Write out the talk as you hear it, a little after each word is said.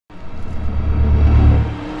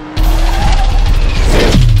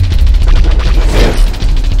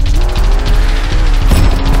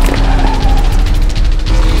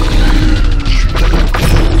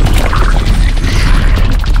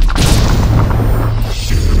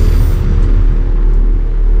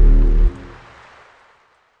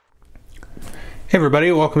Hey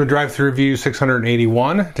everybody, welcome to Drive Thru Review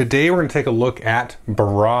 681. Today we're going to take a look at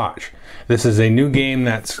Barrage. This is a new game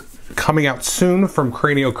that's coming out soon from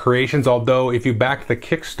Cranio Creations, although if you backed the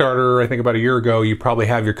Kickstarter, I think about a year ago, you probably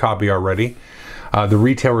have your copy already. The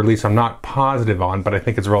retail release I'm not positive on, but I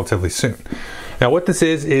think it's relatively soon. Now what this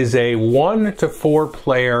is a 1 to 4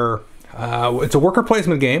 player, it's a worker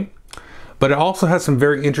placement game, but it also has some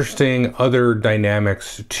very interesting other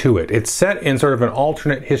dynamics to it. It's set in sort of an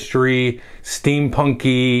alternate history,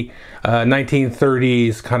 steampunky,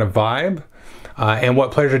 1930s kind of vibe. And what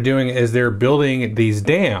players are doing is they're building these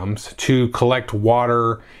dams to collect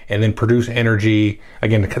water and then produce energy,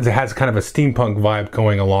 again, because it has kind of a steampunk vibe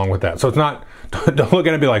going along with that. So it's not, don't look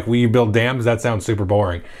at it and be like, we build dams? That sounds super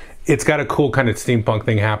boring. It's got a cool kind of steampunk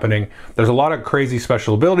thing happening. There's a lot of crazy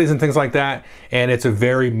special abilities and things like that, and it's a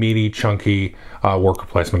very meaty, chunky worker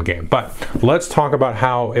placement game. But let's talk about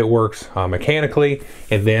how it works mechanically,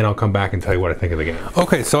 and then I'll come back and tell you what I think of the game.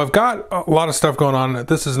 Okay, so I've got a lot of stuff going on.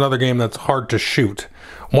 This is another game that's hard to shoot.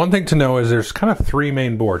 One thing to know is there's kind of 3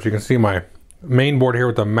 main boards. You can see my main board here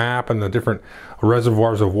with the map and the different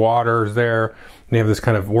reservoirs of water is there. And you have this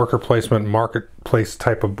kind of worker placement marketplace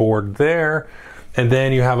type of board there. And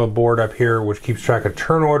then you have a board up here which keeps track of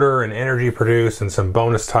turn order and energy produced and some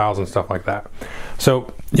bonus tiles and stuff like that.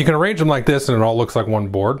 So you can arrange them like this and it all looks like one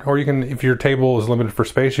board, or you can, if your table is limited for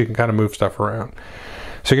space, you can kind of move stuff around.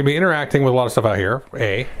 So you're going to be interacting with a lot of stuff out here.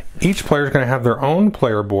 Each player is going to have their own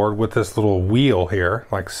player board with this little wheel here,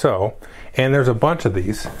 like so. And there's a bunch of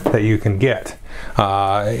these that you can get.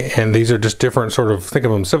 And these are just different sort of, think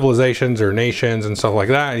of them civilizations or nations and stuff like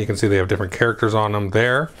that. And you can see they have different characters on them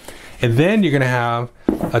there. And then you're going to have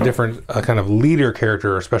a different kind of leader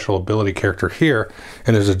character or special ability character here.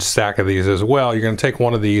 And there's a stack of these as well. You're going to take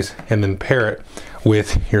one of these and then pair it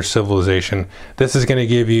with your civilization. This is going to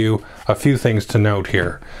give you a few things to note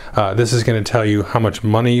here. This is going to tell you how much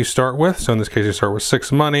money you start with. So in this case, you start with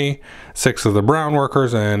 6 money, 6 of the brown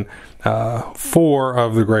workers, and 4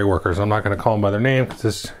 of the gray workers. I'm not going to call them by their name because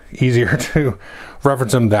it's easier to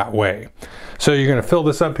reference them that way. So you're going to fill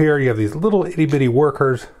this up here. You have these little itty bitty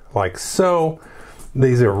workers like so.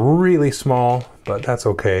 These are really small, but that's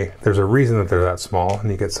okay. There's a reason that they're that small,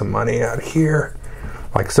 and you get some money out here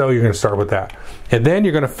like so. You're going to start with that, and then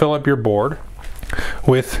you're going to fill up your board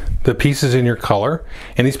with the pieces in your color,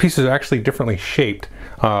 and these pieces are actually differently shaped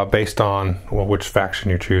based on, well, which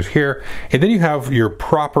faction you choose here. And then you have your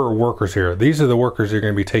proper workers here. These are the workers you're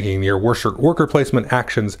going to be taking your worker placement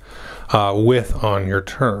actions with on your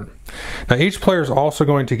turn. Now each player is also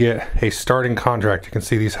going to get a starting contract. You can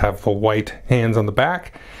see these have the white hands on the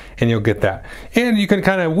back, and you'll get that. And you can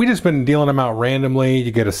kind of, we just been dealing them out randomly.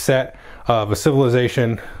 You get a set of a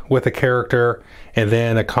civilization with a character and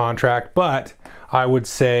then a contract. But I would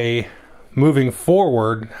say moving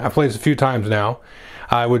forward, I've played this a few times now,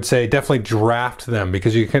 I would say definitely draft them,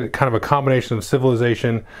 because you can kind of a combination of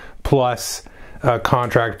civilization plus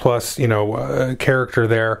contract plus, you know, character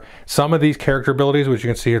there. Some of these character abilities, which you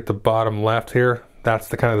can see at the bottom left here, that's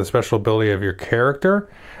the kind of the special ability of your character.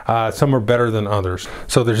 Some are better than others.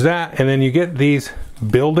 So there's that, and then you get these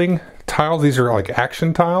building tiles. These are like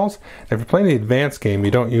action tiles. If you're playing the advanced game,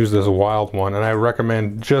 you don't use this wild one, and I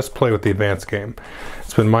recommend just play with the advanced game.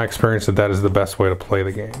 It's been my experience that that is the best way to play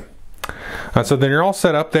the game. So then you're all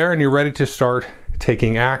set up there and you're ready to start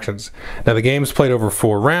taking actions. Now the game's played over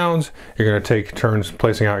 4 rounds. You're going to take turns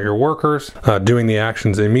placing out your workers, doing the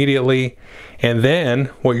actions immediately, and then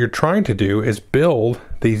what you're trying to do is build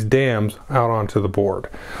these dams out onto the board.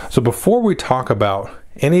 So before we talk about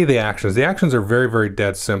any of the actions are very, very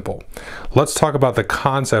dead simple. Let's talk about the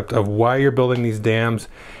concept of why you're building these dams,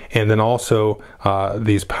 and then also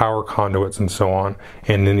these power conduits and so on.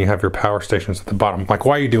 And then you have your power stations at the bottom. Like,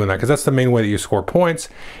 why are you doing that? Because that's the main way that you score points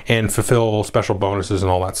and fulfill special bonuses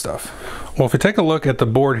and all that stuff. Well, if you take a look at the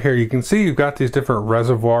board here, you can see you've got these different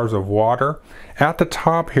reservoirs of water. At the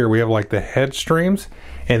top here, we have like the head streams,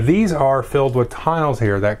 and these are filled with tiles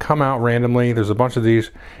here that come out randomly. There's a bunch of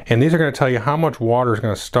these, and these are going to tell you how much water is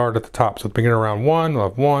going to start at the top. So at the beginning of round 1, we'll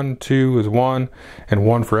have 1, 2 is 1, and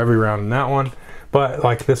 1 for every round in that one. But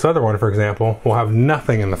like this other one, for example, will have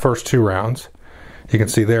nothing in the first 2 rounds. You can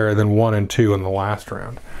see there, and then 1 and 2 in the last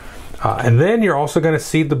round. And then you're also going to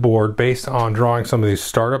seed the board based on drawing some of these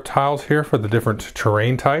startup tiles here for the different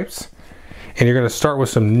terrain types. And you're going to start with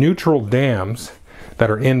some neutral dams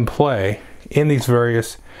that are in play in these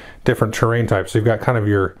various different terrain types. So you've got kind of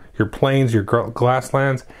your plains, your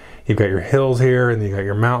grasslands, you've got your hills here, and you've got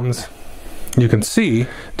your mountains. You can see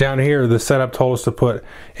down here the setup told us to put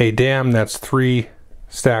a dam that's 3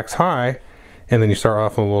 stacks high and then you start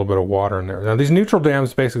off with a little bit of water in there. Now these neutral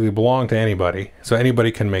dams basically belong to anybody, so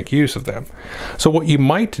anybody can make use of them. So what you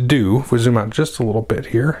might do, if we zoom out just a little bit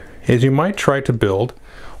here, is you might try to build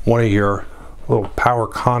one of your little power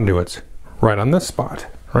conduits right on this spot,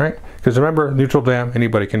 right? Because remember, neutral dam,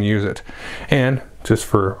 anybody can use it. And just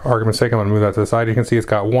for argument's sake, I'm going to move that to the side. You can see it's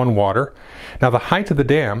got 1 water. Now the height of the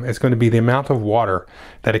dam is going to be the amount of water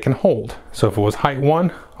that it can hold. So if it was height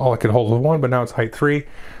 1, all it could hold was 1, but now it's height 3.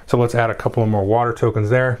 So let's add a couple of more water tokens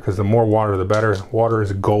there, because the more water, the better. Water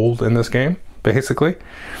is gold in this game, basically.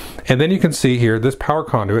 And then you can see here, this power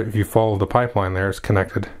conduit, if you follow the pipeline there, is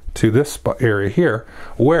connected to this area here,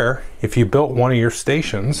 where if you built one of your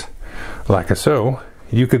stations, like so,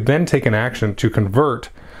 you could then take an action to convert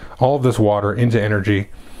all of this water into energy,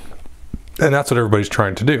 and that's what everybody's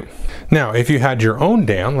trying to do. Now, if you had your own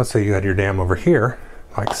dam, let's say you had your dam over here,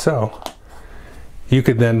 like so, you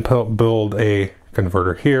could then build a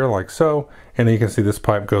converter here, like so, and then you can see this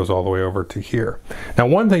pipe goes all the way over to here. Now,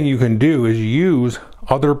 one thing you can do is use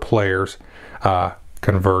other players'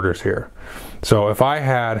 converters here. So if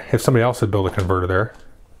somebody else had built a converter there,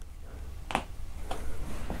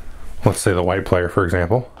 let's say the white player, for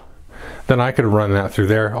example, then I could run that through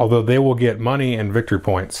there, although they will get money and victory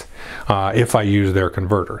points if I use their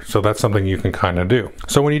converter. So that's something you can kind of do.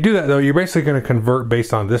 So when you do that, though, you're basically going to convert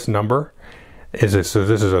based on this number. So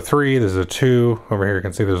this is a 3, this is a 2. Over here you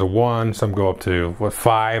can see there's a 1. Some go up to,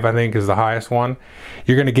 5, I think, is the highest one.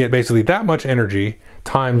 You're going to get basically that much energy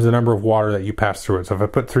times the number of water that you pass through it. So if I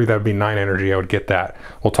put 3, that would be 9 energy. I would get that.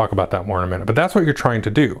 We'll talk about that more in a minute. But that's what you're trying to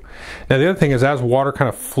do. Now the other thing is, as water kind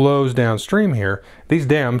of flows downstream here, these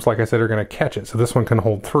dams, like I said, are going to catch it. So this one can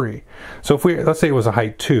hold 3. So if let's say it was a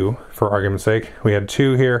height 2, for argument's sake, we had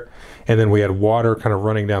 2 here, and then we had water kind of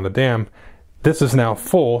running down the dam. This is now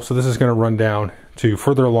full, so this is going to run down to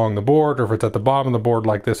further along the board, or if it's at the bottom of the board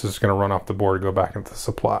like this, it's going to run off the board and go back into the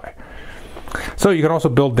supply. So you can also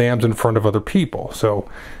build dams in front of other people. So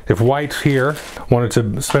if white here wanted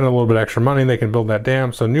to spend a little bit extra money, they can build that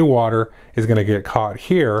dam. So new water is going to get caught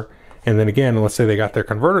here. And then again, let's say they got their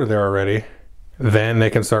converter there already, then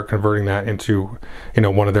they can start converting that into,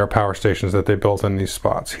 one of their power stations that they built in these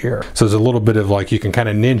spots here. So there's a little bit of like, you can kind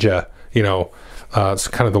of ninja, it's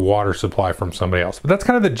kind of the water supply from somebody else. But that's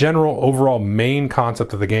kind of the general overall main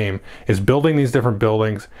concept of the game, is building these different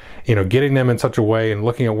buildings, getting them in such a way and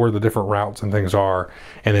looking at where the different routes and things are,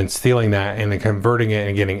 and then stealing that and then converting it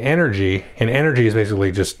and getting energy. And energy is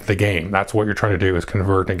basically just the game. That's what you're trying to do, is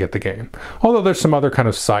convert and get the game. Although there's some other kind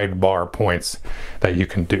of sidebar points that you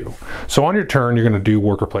can do. So on your turn, you're going to do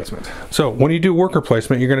worker placement. So when you do worker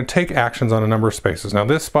placement, you're going to take actions on a number of spaces. Now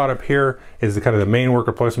this spot up here is the kind of the main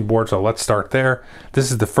worker placement board. So let's start there. This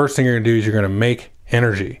is the first thing you're going to do, is you're going to make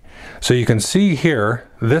energy. So you can see here,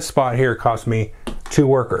 this spot here cost me 2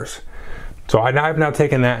 workers. So I've now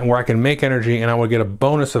taken that and where I can make energy, and I will get a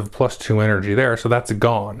bonus of +2 energy there. So that's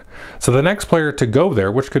gone. So the next player to go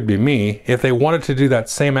there, which could be me, if they wanted to do that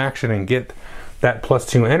same action and get that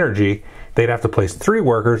 +2 energy, they'd have to place 3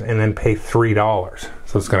 workers and then pay $3.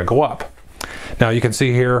 So it's going to go up. Now you can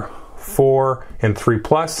see here 4 and 3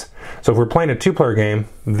 plus. So if we're playing a 2-player game,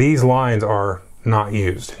 these lines are not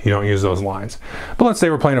used. You don't use those lines. But let's say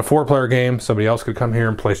we're playing a 4-player game, somebody else could come here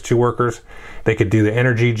and place 2 workers. They could do the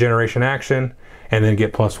energy generation action and then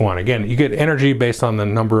get +1. Again, you get energy based on the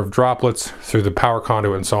number of droplets through the power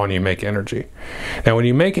conduit and so on. You make energy. Now when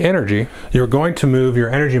you make energy, you're going to move your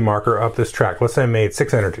energy marker up this track. Let's say I made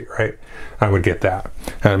 6 energy, right? I would get that.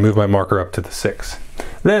 And I move my marker up to the 6.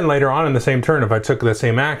 Then later on in the same turn, if I took the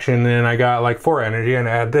same action and I got like 4 energy, and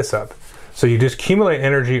add this up. So you just accumulate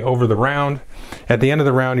energy over the round. At the end of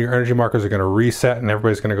the round, your energy markers are going to reset and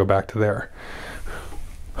everybody's going to go back to there.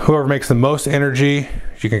 Whoever makes the most energy,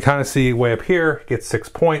 you can kind of see way up here, gets 6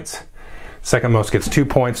 points. Second most gets 2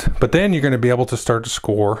 points. But then you're going to be able to start to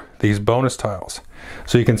score these bonus tiles.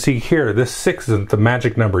 So you can see here, this 6 is the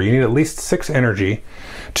magic number. You need at least 6 energy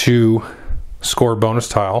to score a bonus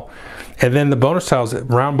tile. And then the bonus tiles,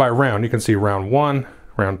 round by round, you can see round 1,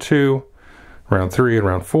 round 2, round 3, and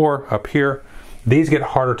round 4 up here. These get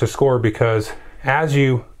harder to score because as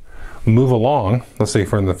you move along, let's say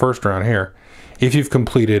from the first round here, if you've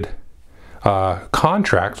completed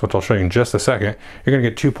contracts, which I'll show you in just a second, you're going to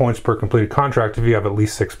get 2 points per completed contract if you have at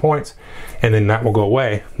least 6 points, and then that will go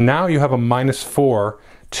away. Now you have a -4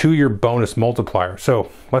 to your bonus multiplier. So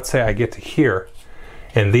let's say I get to here,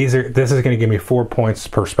 and this is going to give me 4 points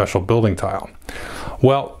per special building tile.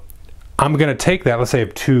 Well, I'm going to take that. Let's say I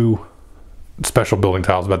have 2 special building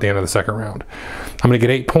tiles about the end of the second round. I'm going to get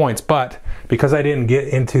 8 points, but because I didn't get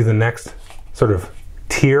into the next sort of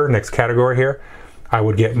tier, next category here, I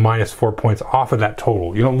would get -4 points off of that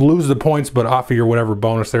total. You don't lose the points, but off of your whatever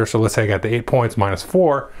bonus there. So let's say I got the 8 points minus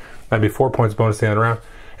 4, that'd be 4 points bonus the end round.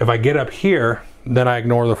 If I get up here, then I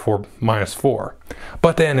ignore the 4 minus 4.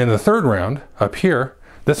 But then in the third round, up here,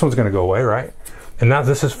 this one's gonna go away, right? And now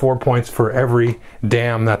this is 4 points for every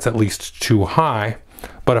dam that's at least too high.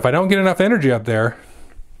 But if I don't get enough energy up there,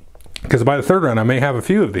 because by the third round I may have a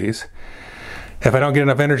few of these, if I don't get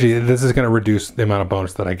enough energy, this is going to reduce the amount of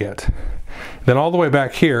bonus that I get. Then all the way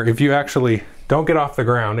back here, if you actually don't get off the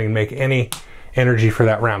ground and make any energy for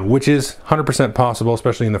that round, which is 100% possible,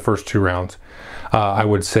 especially in the first 2 rounds, I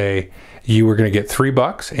would say you were going to get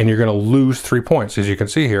 $3 and you're going to lose 3 points. As you can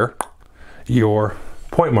see here, your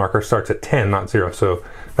point marker starts at 10, not 0. So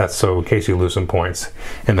that's so in case you lose some points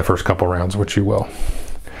in the first couple rounds, which you will,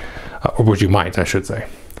 or which you might, I should say.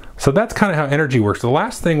 So that's kind of how energy works. The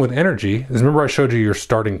last thing with energy is, remember I showed you your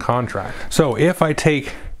starting contract. So if I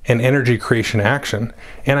take an energy creation action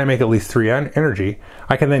and I make at least 3 energy,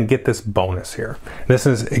 I can then get this bonus here. This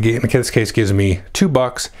is, again, in this case, gives me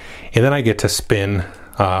 $2, and then I get to spin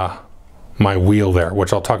my wheel there,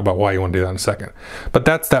 which I'll talk about why you want to do that in a second. But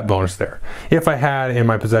that's that bonus there. If I had in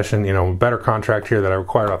my possession, you know, a better contract here that I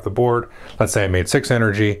required off the board, let's say I made 6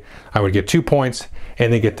 energy, I would get 2 points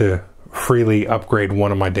and then get to freely upgrade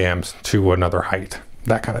one of my dams to another height,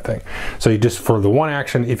 that kind of thing. So you just, for the one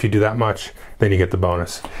action, if you do that much, then you get the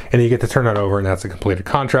bonus. And then you get to turn that over, and that's a completed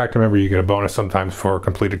contract. Remember, you get a bonus sometimes for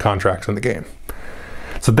completed contracts in the game.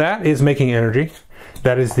 So that is making energy.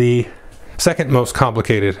 That is the second most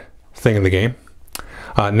complicated thing in the game.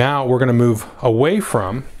 Now we're going to move away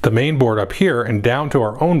from the main board up here and down to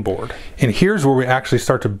our own board. And here's where we actually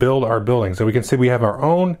start to build our buildings. So we can see we have our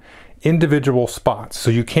own individual spots, so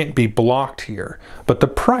you can't be blocked here, but the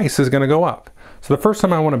price is going to go up. So the first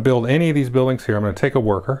time I want to build any of these buildings here, I'm going to take a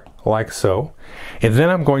worker like so, and then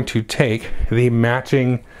I'm going to take the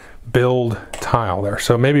matching build tile there.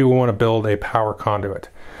 So maybe we want to build a power conduit.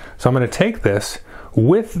 So I'm going to take this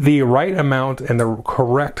with the right amount and the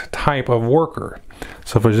correct type of worker.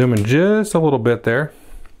 So if I zoom in just a little bit there,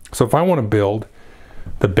 so if I want to build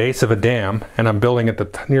the base of a dam and I'm building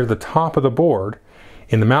it near the top of the board,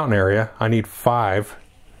 in the mountain area, I need 5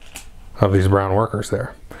 of these brown workers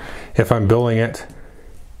there. If I'm building it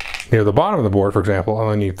near the bottom of the board, for example, I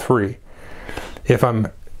only need 3. If I'm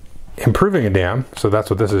improving a dam, so that's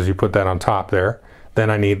what this is, you put that on top there, then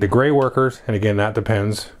I need the gray workers, and again, that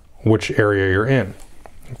depends which area you're in.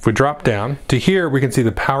 If we drop down to here, we can see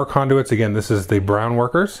the power conduits. Again, this is the brown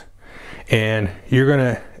workers, and you're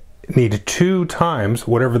gonna need 2 times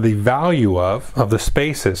whatever the value of the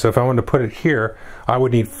space is. So if I wanted to put it here, I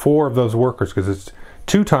would need 4 of those workers because it's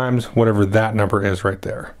 2 times whatever that number is right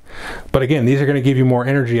there. But again, these are going to give you more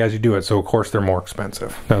energy as you do it, so of course they're more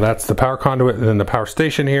expensive. Now that's the power conduit, and then the power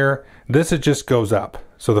station here, this it just goes up.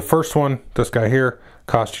 So the first one, this guy here,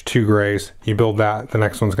 cost you 2 grays. You build that, the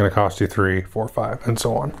next one's going to cost you 3, 4, 5, and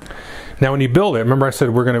so on. Now when you build it, remember I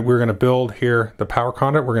said we're going to build here the power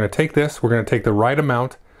conduit. We're going to take this, we're going to take the right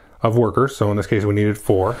amount of workers, so in this case we needed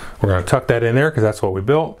 4. We're going to tuck that in there because that's what we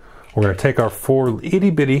built. We're going to take our 4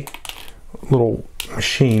 itty bitty little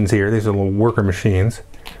machines here, these are little worker machines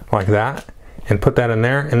like that, and put that in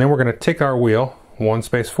there, and then we're going to tick our wheel 1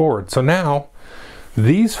 space forward. So now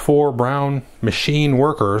these 4 brown machine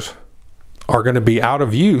workers are going to be out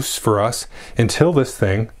of use for us until this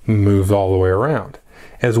thing moves all the way around.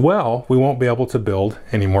 As well, we won't be able to build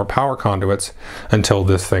any more power conduits until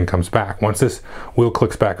this thing comes back. Once this wheel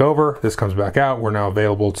clicks back over, this comes back out, we're now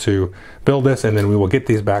available to build this, and then we will get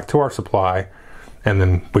these back to our supply, and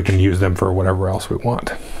then we can use them for whatever else we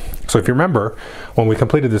want. So if you remember, when we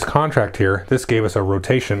completed this contract here, this gave us a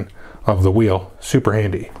rotation of the wheel, super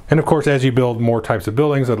handy. And of course, as you build more types of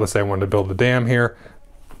buildings, let's say I wanted to build the dam here,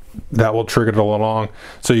 that will trigger it along.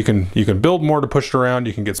 So you can build more to push it around,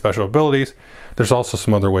 you can get special abilities. There's also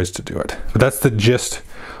some other ways to do it. But that's the gist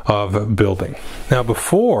of building. Now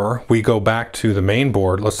before we go back to the main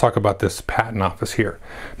board, let's talk about this patent office here.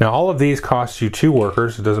 Now all of these cost you 2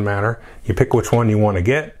 workers, it doesn't matter. You pick which one you want to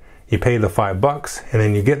get, you pay the $5, and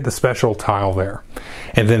then you get the special tile there.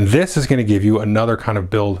 And then this is going to give you another kind of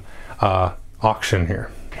build auction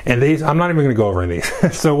here. And these, I'm not even going to go over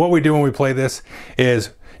these. So what we do when we play this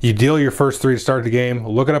is you deal your first 3 to start the game,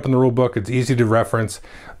 look it up in the rule book, it's easy to reference.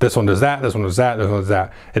 This one does that, this one does that, this one does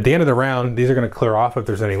that. At the end of the round, these are going to clear off if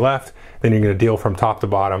there's any left, then you're going to deal from top to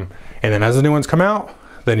bottom. And then as the new ones come out,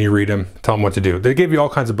 then you read them, tell them what to do. They give you all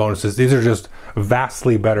kinds of bonuses. These are just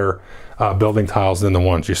vastly better building tiles than the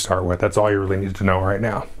ones you start with. That's all you really need to know right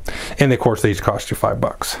now. And of course, they each cost you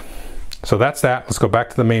 $5. So that's that. Let's go back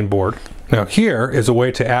to the main board. Now here is a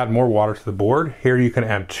way to add more water to the board. Here you can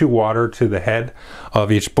add 2 water to the head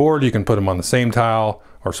of each board. You can put them on the same tile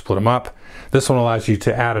or split them up. This one allows you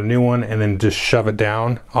to add a new one and then just shove it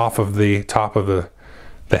down off of the top of the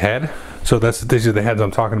head. So these are the heads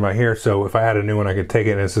I'm talking about here. So if I add a new one, I could take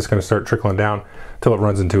it and it's just going to start trickling down till it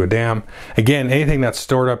runs into a dam. Again, anything that's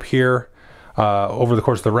stored up here over the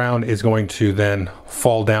course of the round is going to then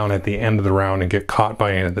fall down at the end of the round and get caught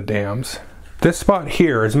by any of the dams. This spot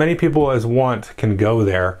here, as many people as want can go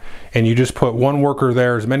there, and you just put 1 worker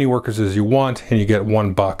there, as many workers as you want, and you get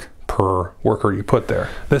 $1 per worker you put there.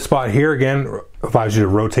 This spot here again allows you to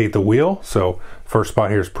rotate the wheel. So first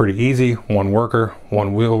spot here is pretty easy, 1 worker,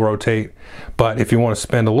 1 wheel rotate. But if you want to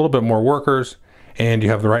spend a little bit more workers and you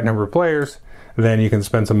have the right number of players, then you can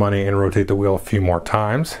spend some money and rotate the wheel a few more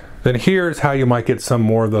times. Then here's how you might get some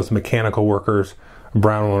more of those mechanical workers. A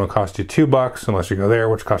brown one will cost you $2 unless you go there,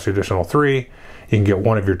 which costs you additional 3. You can get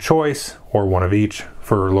one of your choice or one of each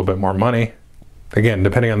for a little bit more money. Again,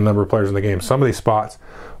 depending on the number of players in the game, some of these spots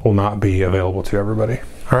will not be available to everybody.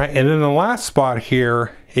 All right, and then the last spot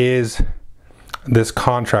here is this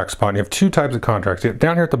contract spot. You have 2 types of contracts.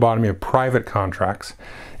 Down here at the bottom, you have private contracts.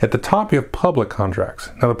 At the top, you have public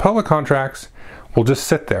contracts. Now, the public contracts will just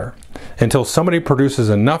sit there until somebody produces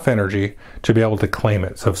enough energy to be able to claim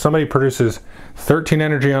it. So if somebody produces 13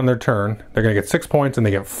 energy on their turn, they're going to get 6 points and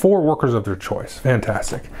they get 4 workers of their choice.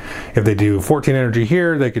 Fantastic. If they do 14 energy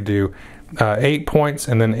here, they could do 8 points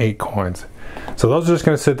and then 8 coins. So those are just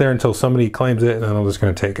going to sit there until somebody claims it, and then they're just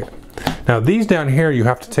going to take it. Now these down here, you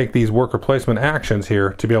have to take these worker placement actions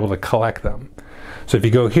here to be able to collect them. So if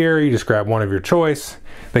you go here, you just grab one of your choice.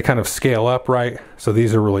 They kind of scale up, right? So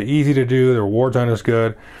these are really easy to do. The rewards aren't as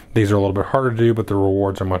good. These are a little bit harder to do, but the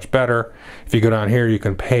rewards are much better. If you go down here, you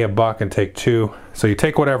can pay $1 and take 2. So you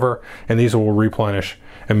take whatever, and these will replenish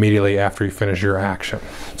immediately after you finish your action.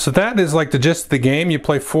 So that is like the gist of the game. You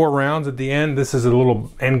play 4 rounds at the end. This is a little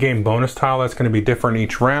end game bonus tile that's going to be different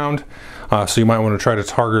each round. So you might want to try to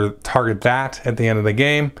target that at the end of the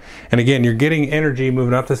game. And again, you're getting energy,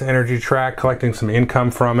 moving up this energy track, collecting some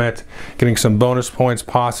income from it, getting some bonus points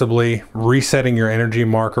possibly, resetting your energy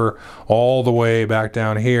marker all the way back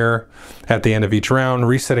down here at the end of each round,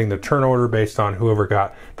 resetting the turn order based on whoever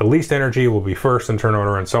got the least energy will be first in turn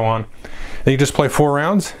order and so on. Then you just play 4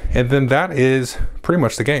 rounds and then that is pretty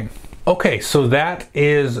much the game. Okay, so that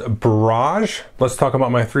is Barrage. Let's talk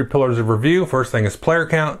about my 3 pillars of review. First thing is player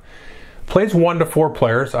count. Plays 1 to 4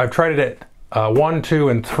 players. I've tried it at 1, 2,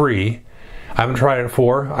 and 3. I haven't tried it at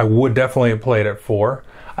 4. I would definitely play it at 4.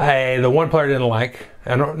 The one player I didn't like.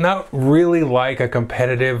 I don't not really like a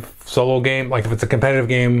competitive solo game. Like if it's a competitive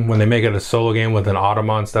game, when they make it a solo game with an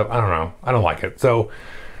Automon stuff, I don't know. I don't like it. So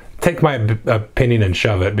take my opinion and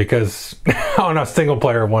shove it, because I'm a single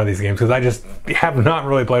player of one of these games, because I just have not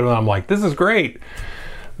really played with it. I'm like, this is great.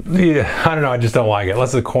 Yeah, I don't know, I just don't like it.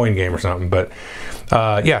 Unless it's a coin game or something. But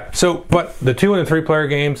yeah, so but the 2 and 3 player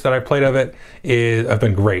games that I played of it have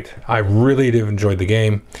been great. I really have enjoyed the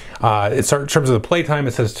game. In terms of the playtime,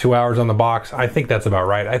 it says 2 hours on the box. I think that's about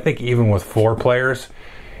right. I think even with 4 players,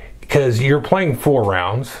 because you're playing 4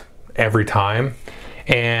 rounds every time,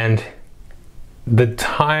 and the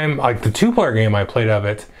time, like the 2 player game I played of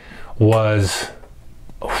it was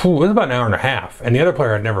about an hour and a half, and the other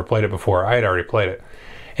player had never played it before. I had already played it.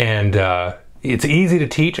 And it's easy to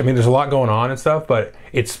teach. I mean, there's a lot going on and stuff, but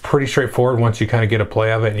it's pretty straightforward once you kind of get a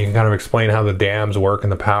play of it, and you can kind of explain how the dams work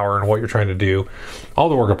and the power and what you're trying to do. All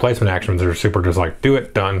the worker placement actions are super just like, do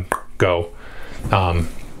it, done, go.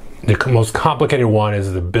 The most complicated one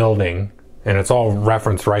is the building, and it's all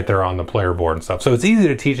referenced right there on the player board and stuff. So it's easy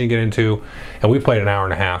to teach and get into, and we played an hour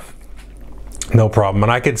and a half, no problem.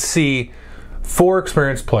 And I could see 4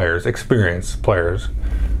 experienced players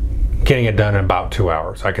getting it done in about 2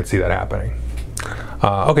 hours. I could see that happening.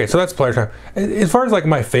 Okay, so that's player time. As far as like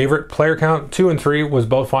my favorite player count, 2 and 3 was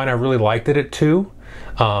both fine. I really liked it at 2.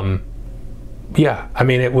 Yeah, I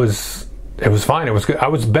mean it was fine. It was good. I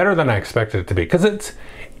was better than I expected it to be, because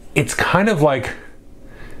it's kind of like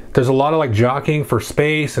there's a lot of like jockeying for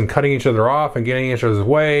space and cutting each other off and getting each other's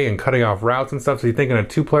way and cutting off routes and stuff. So you think in a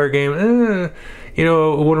 2-player game, you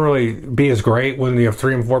know, it wouldn't really be as great when you have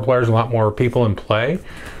 3 and 4 players and a lot more people in play.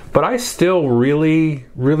 But I still really,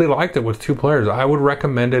 really liked it with 2 players. I would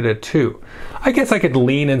recommend it at 2. I guess I could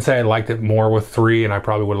lean and say I liked it more with 3, and I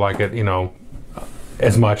probably would like it, you know,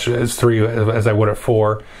 as much as 3 as I would at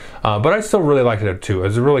 4. But I still really liked it at 2. It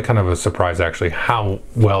was really kind of a surprise, actually, how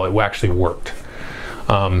well it actually worked.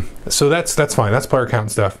 So that's fine. That's player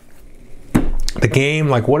count stuff. The game,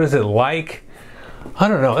 like, what is it like? I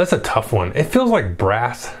don't know. That's a tough one. It feels like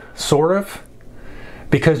Brass, sort of.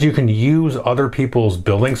 because you can use other people's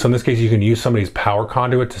buildings. So in this case, you can use somebody's power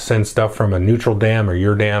conduit to send stuff from a neutral dam or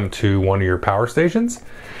your dam to one of your power stations,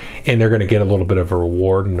 and they're going to get a little bit of a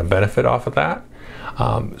reward and a benefit off of that.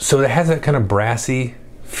 So it has that kind of brassy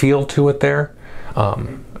feel to it there.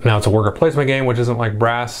 Now it's a worker placement game, which isn't like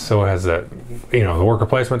Brass, so it has that, the worker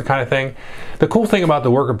placement kind of thing. The cool thing about the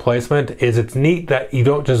worker placement is it's neat that you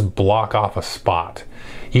don't just block off a spot.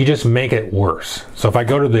 You just make it worse. So if I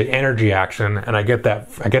go to the energy action and I get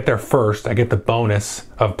there first, I get the bonus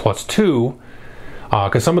of +2,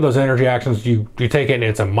 because some of those energy actions you take it and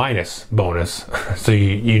it's a minus bonus. So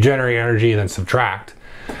you generate energy and then subtract.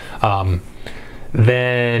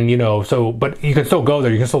 Then, but you can still go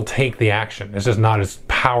there, you can still take the action. It's just not as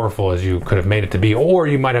powerful as you could have made it to be, or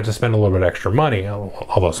you might have to spend a little bit extra money on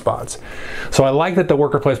all those spots. So I like that the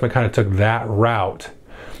worker placement kind of took that route.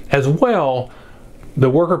 As well, the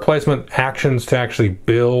worker placement actions to actually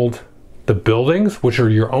build the buildings, which are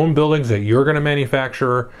your own buildings that you're going to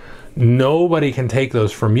manufacture, nobody can take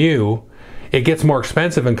those from you. It gets more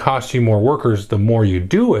expensive and costs you more workers the more you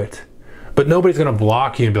do it. But nobody's going to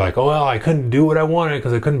block you and be like, oh, well, I couldn't do what I wanted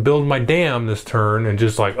because I couldn't build my dam this turn, and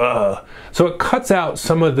just like, ugh. So it cuts out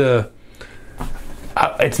some of the,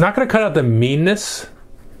 it's not going to cut out the meanness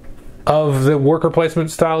of the worker placement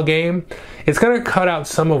style game. It's going to cut out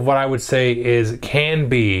some of what I would say can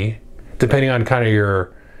be, depending on kind of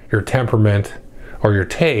your temperament or your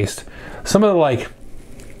taste, some of the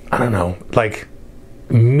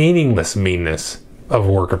meaningless meanness of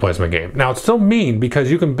a worker placement game. Now, it's still mean because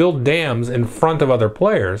you can build dams in front of other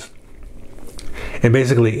players and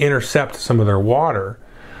basically intercept some of their water.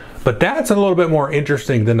 But that's a little bit more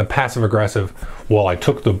interesting than the passive aggressive, well, I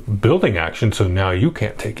took the building action, so now you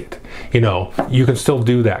can't take it. You can still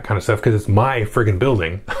do that kind of stuff because it's my friggin'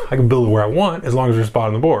 building. I can build it where I want as long as there's a spot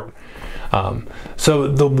on the board. So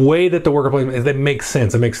the way that the worker placement is, that makes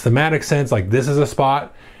sense. It makes thematic sense. Like, this is a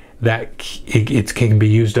spot that it can be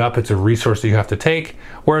used up. It's a resource that you have to take.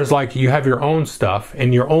 Whereas like you have your own stuff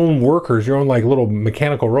and your own workers, your own like little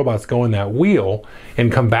mechanical robots go in that wheel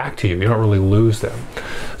and come back to you. You don't really lose them.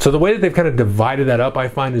 So the way that they've kind of divided that up, I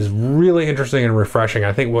find, is really interesting and refreshing.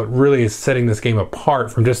 I think what really is setting this game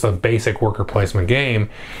apart from just a basic worker placement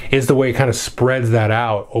game is the way it kind of spreads that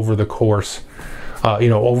out over the course,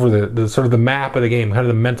 over the sort of the map of the game, kind of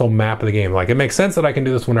the mental map of the game. Like, it makes sense that I can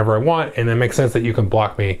do this whenever I want, and it makes sense that you can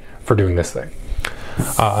block me for doing this thing.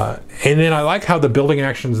 And then I like how the building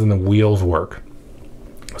actions and the wheels work.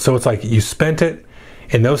 So it's like you spent it,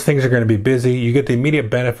 and those things are going to be busy. You get the immediate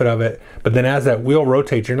benefit of it, but then as that wheel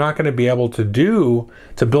rotates, you're not going to be able to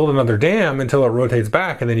build another dam until it rotates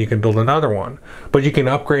back, and then you can build another one. But you can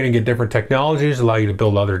upgrade and get different technologies, allow you to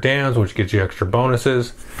build other dams, which gets you extra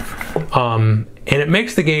bonuses. And it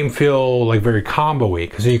makes the game feel like very combo-y,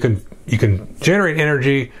 because you can generate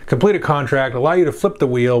energy, complete a contract, allow you to flip the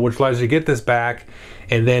wheel, which allows you to get this back,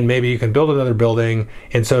 and then maybe you can build another building.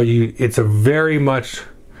 And so it's a very much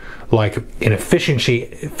like an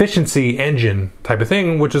efficiency engine type of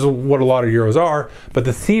thing, which is what a lot of Euros are, but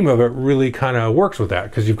the theme of it really kind of works with that,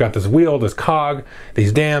 because you've got this wheel, this cog,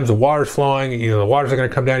 these dams, the water's flowing, the waters are going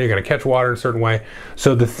to come down, you're going to catch water in a certain way.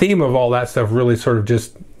 So the theme of all that stuff really sort of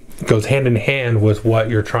just goes hand in hand with what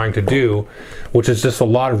you're trying to do, which is just a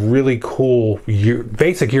lot of really cool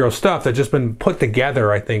basic Euro stuff that's just been put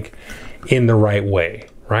together, I think, in the right way,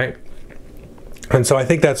 right? And so I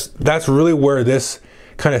think that's really where this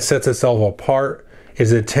kind of sets itself apart,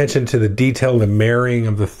 is the attention to the detail, the marrying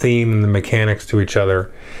of the theme and the mechanics to each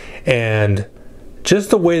other. And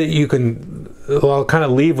just the way that you can, I'll kind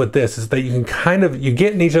of leave with this, is that you can you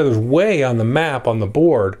get in each other's way on the map, on the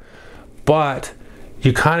board, but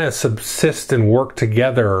you kind of subsist and work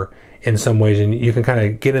together in some ways, and you can kind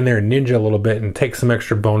of get in there and ninja a little bit and take some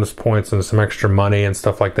extra bonus points and some extra money and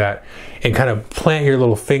stuff like that, and kind of plant your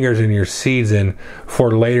little fingers and your seeds in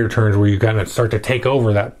for later turns where you kind of start to take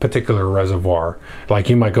over that particular reservoir. Like,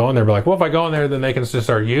 you might go in there and be like, well, if I go in there, then they can just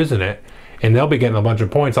start using it and they'll be getting a bunch of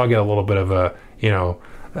points. I'll get a little bit of a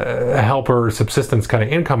helper subsistence kind of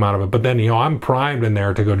income out of it. But then, I'm primed in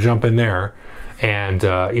there to go jump in there. And,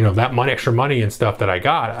 that extra money and stuff that I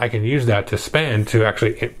got, I can use that to spend to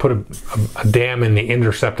actually put a dam in the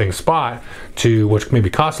intercepting spot, which maybe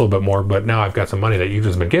costs a little bit more, but now I've got some money that you've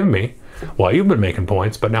just been giving me while you've been making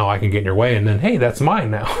points, but now I can get in your way, and then, hey, that's mine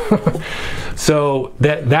now. So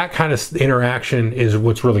that kind of interaction is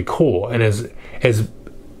what's really cool, and is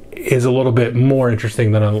a little bit more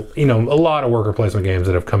interesting than a lot of worker placement games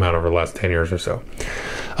that have come out over the last 10 years or so.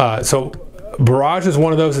 So Barrage is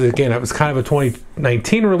one of those. Again, it was kind of a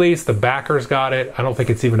 2019 release. The backers got it. I don't think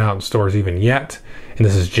it's even out in stores even yet. And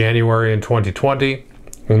this is January in 2020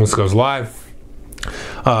 when this goes live.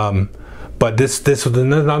 But this was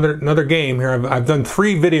another game here. I've done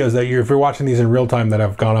 3 videos that if you're watching these in real time that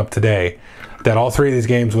have gone up today, that all 3 of these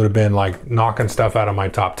games would have been like knocking stuff out of my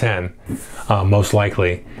top 10, most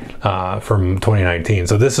likely, from 2019.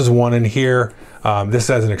 So this is one in here. This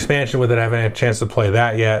has an expansion with it. I haven't had a chance to play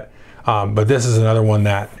that yet. But this is another one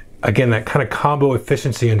that, again, that kind of combo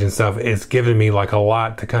efficiency engine stuff is giving me like a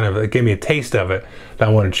lot to kind of, it gave me a taste of it that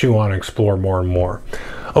I want to chew on and explore more and more.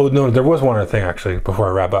 Oh no, there was one other thing actually before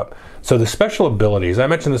I wrap up. So the special abilities, I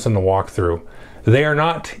mentioned this in the walkthrough, they are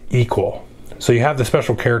not equal. So you have the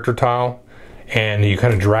special character tile, and you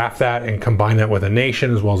kind of draft that and combine that with a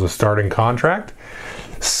nation as well as a starting contract.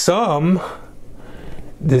 Some,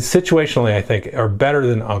 situationally, I think, are better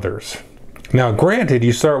than others. Now, granted,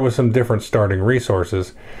 you start with some different starting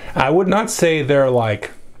resources. I would not say they're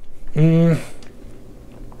like,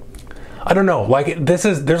 I don't know. Like there's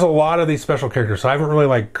a lot of these special characters, so I haven't really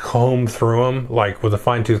like combed through them like with a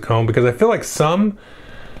fine-tooth comb, because I feel like some,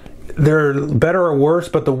 they're better or worse,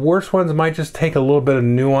 but the worst ones might just take a little bit of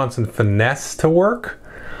nuance and finesse to work.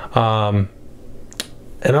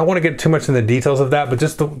 And I don't want to get too much in the details of that, but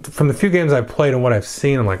just from the few games I've played and what I've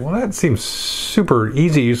seen, I'm like, well, that seems super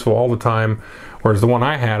easy, useful all the time. Whereas the one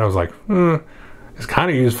I had, I was like, it's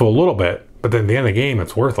kind of useful a little bit, but then at the end of the game,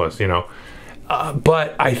 it's worthless, you know.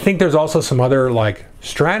 But I think there's also some other like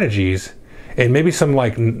strategies, and maybe some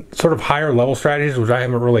like sort of higher level strategies, which I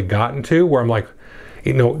haven't really gotten to, where I'm like,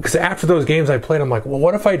 you know, because after those games I played, I'm like, well,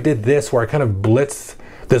 what if I did this, where I kind of blitzed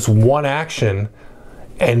this one action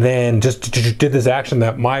and then just did this action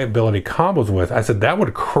that my ability combos with? I said that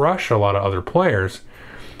would crush a lot of other players.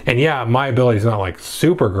 And yeah, my ability is not like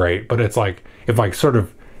super great, but it's like if I sort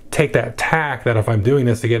of take that tack that if I'm doing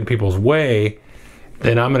this to get in people's way,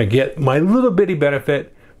 then I'm going to get my little bitty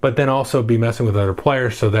benefit, but then also be messing with other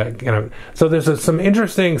players. So that, you know, so there's some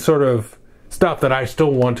interesting sort of stuff that I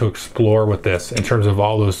still want to explore with this in terms of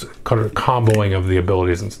all those kind of comboing of the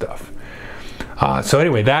abilities and stuff. So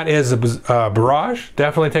anyway, that is Barrage.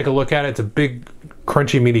 Definitely take a look at it. It's a big,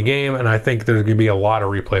 crunchy, meaty game, and I think there's going to be a lot of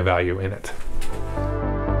replay value in it.